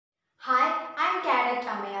Hi, I'm Cadet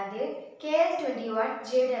AMAYA, KL21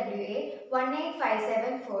 JWA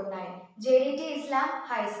 185749, JDT Islam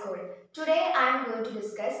High School. Today I'm going to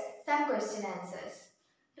discuss some question answers.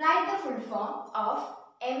 Write the full form of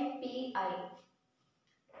MPI.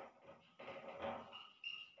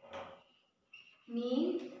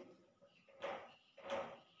 Mean,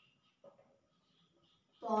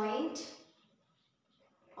 point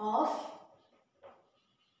of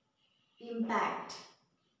impact.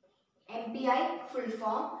 MPI full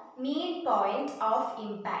form, mean point of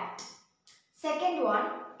impact. Second one,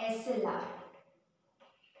 SLR.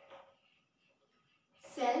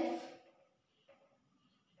 Self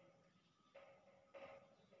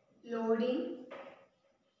loading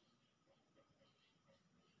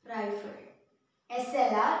rifle.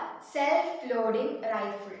 SLR, self-loading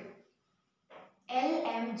rifle.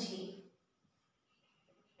 LMG,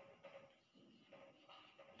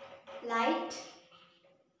 light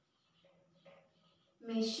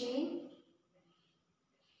machine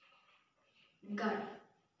gun.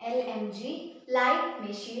 LMG, light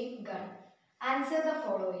machine gun. Answer the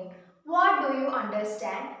following. What do you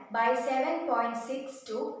understand by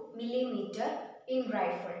 7.62 millimeter in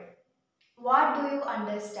rifle? What do you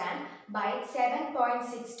understand by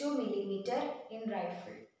 7.62 millimeter in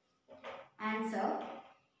rifle? Answer.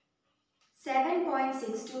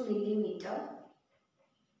 7.62 millimeter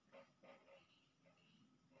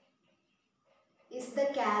is the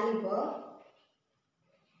caliber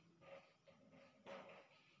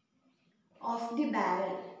of the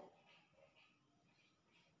barrel.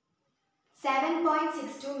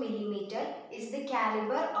 7.62 millimeter is the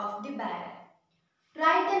caliber of the barrel.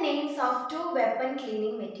 Write the names of two weapon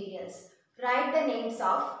cleaning materials. Write the names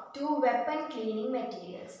of two weapon cleaning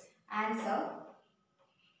materials. Answer.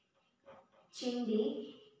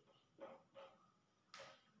 Chindi,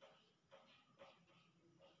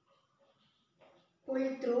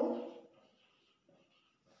 pull through,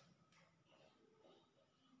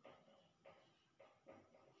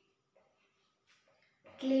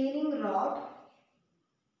 cleaning rod,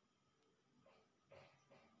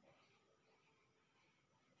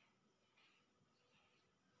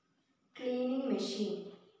 cleaning machine.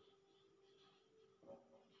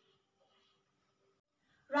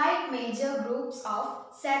 Write major groups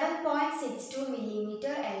of 7.62 millimeter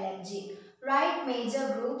LMG. Write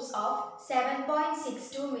major groups of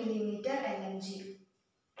 7.62 millimeter LMG.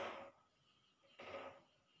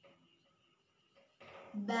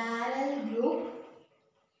 Barrel group,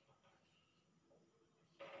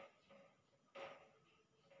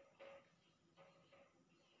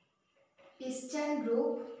 piston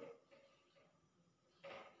group,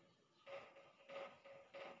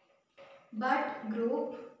 butt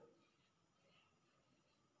group,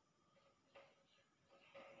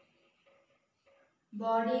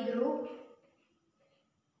 body group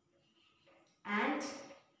and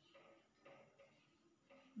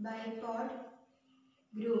bipod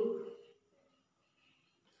group.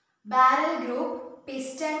 Barrel group,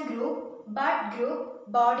 piston group, butt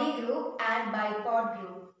group, body group and bipod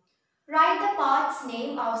group. Write the parts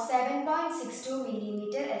name of 7.62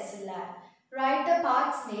 millimeter SLR. Write the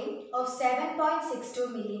parts name of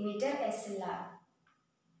 7.62 millimeter SLR.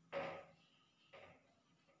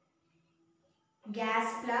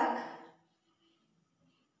 Gas plug,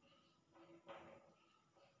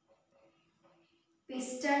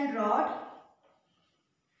 piston rod,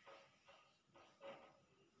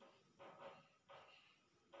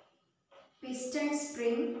 piston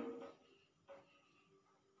spring,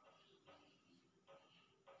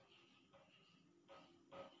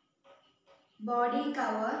 body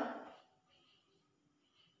cover,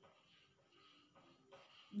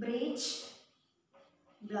 breech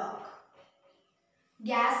block.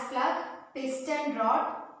 Gas plug, piston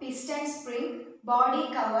rod, piston spring,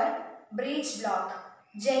 body cover, breech block.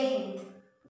 Jai Hind.